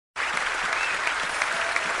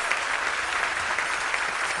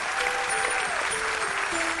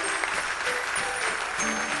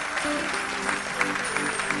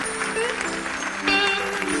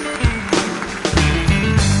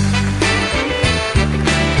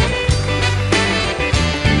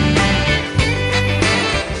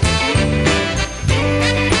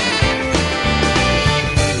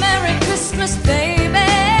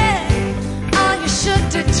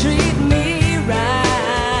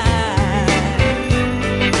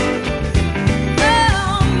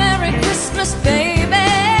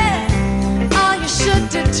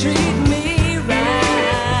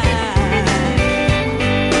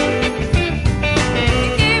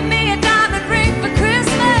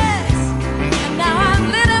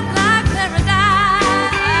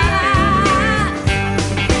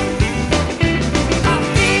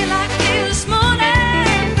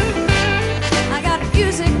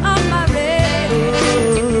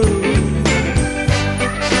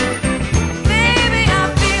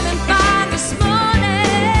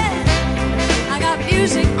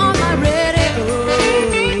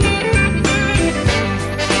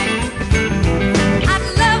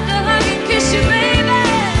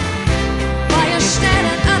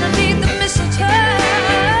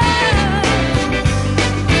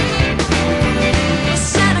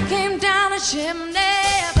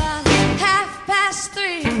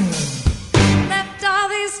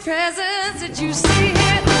presents that you see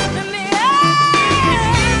here to me.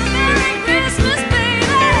 Merry Christmas,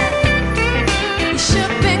 baby. You sure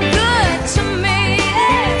been good to me.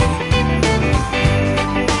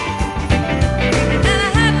 And I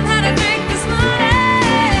haven't had a drink this morning.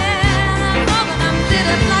 I'm hoping I'm lit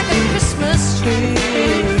up like a Christmas tree.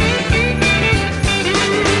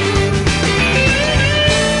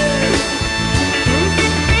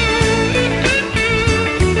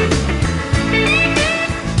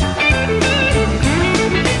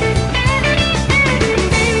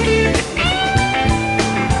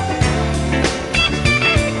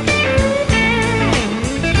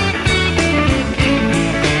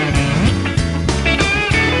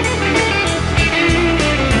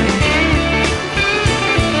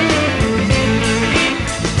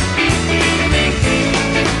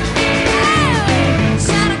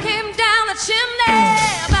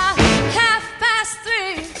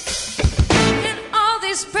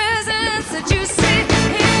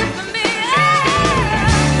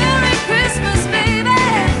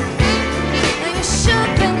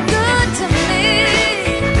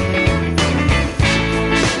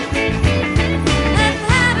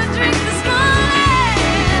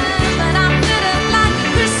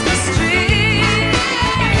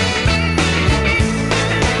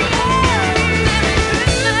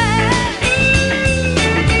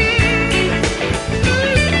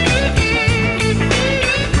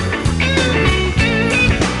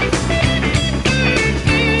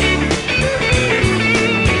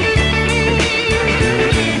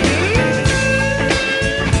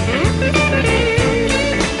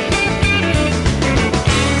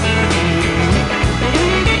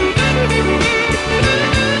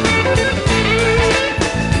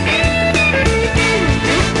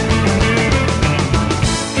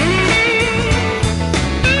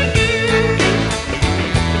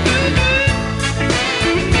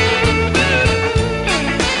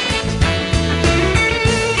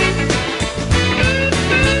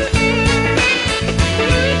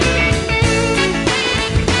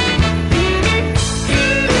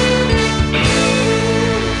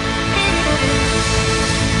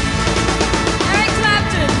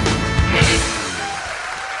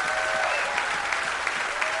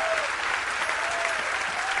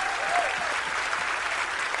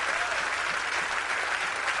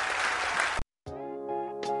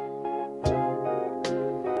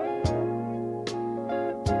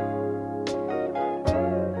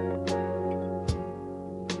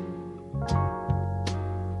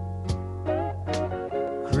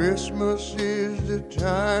 Christmas is the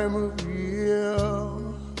time of year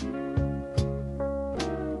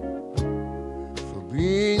for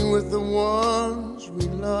being with the ones we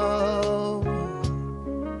love,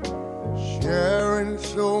 sharing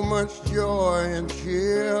so much joy and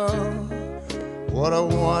cheer. What a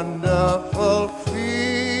wonderful feeling,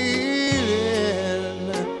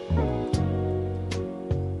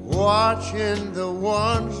 watching the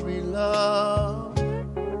ones we love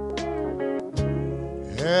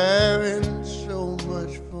having so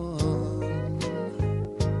much fun.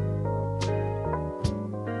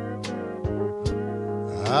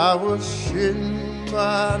 I was sitting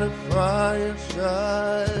by the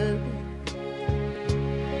fireside,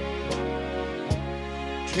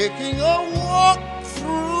 taking a walk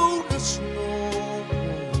through the snow,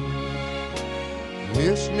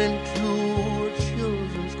 listening to a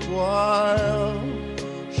children's choir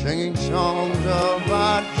singing songs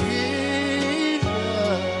about Jesus,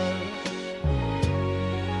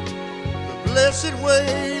 blessed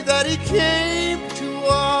way that he came to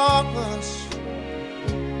us.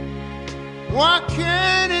 Why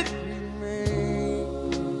can't it remain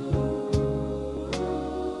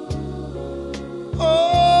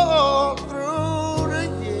all through the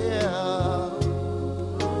year,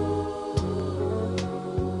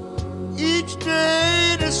 each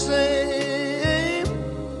day the same?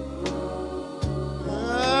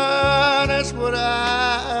 That's what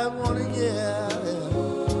I want to hear.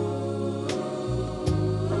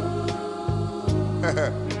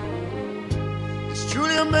 It's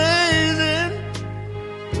truly amazing,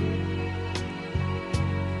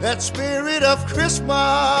 that spirit of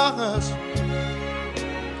Christmas.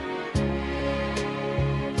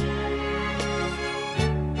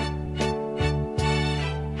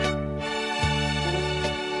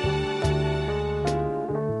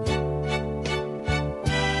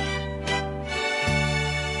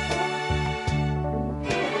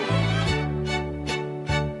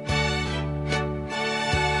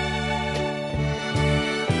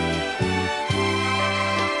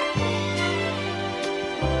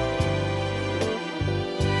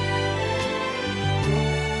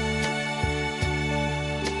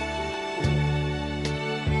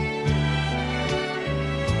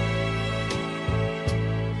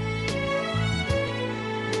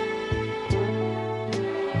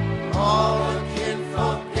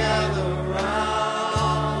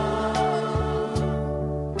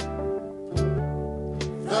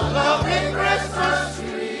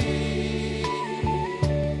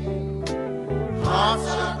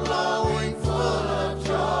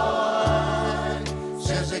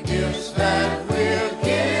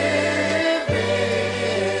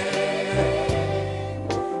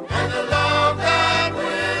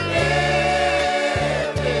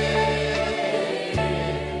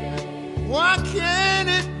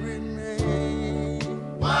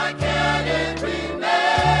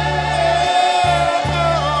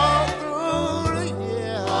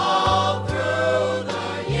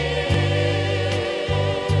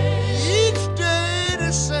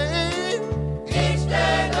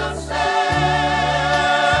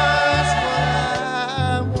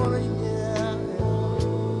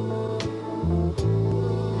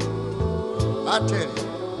 tell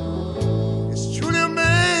you, it's truly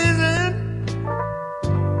amazing.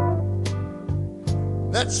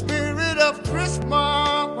 That spirit of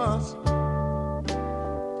Christmas.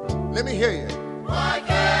 Let me hear you. Why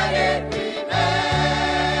can't it remain?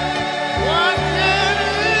 Why can't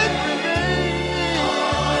it remain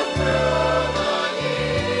all through the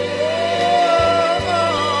year?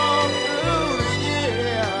 All through the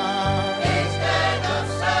year. Each day the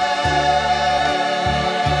same.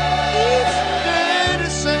 Each day the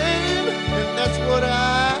same. And that's what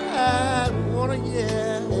I want to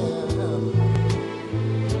hear.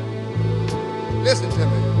 Listen to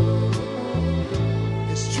me.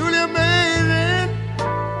 It's truly amazing.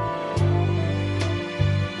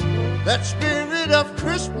 That spirit of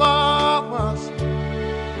Christmas.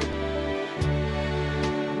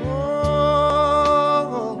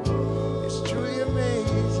 Oh, it's truly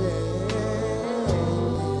amazing.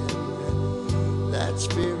 That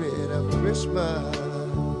spirit of Christmas.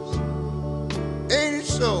 Ain't it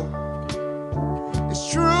so? It's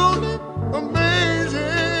truly amazing.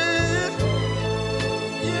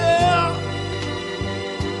 Yeah.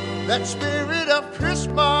 That spirit of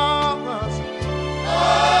Christmas.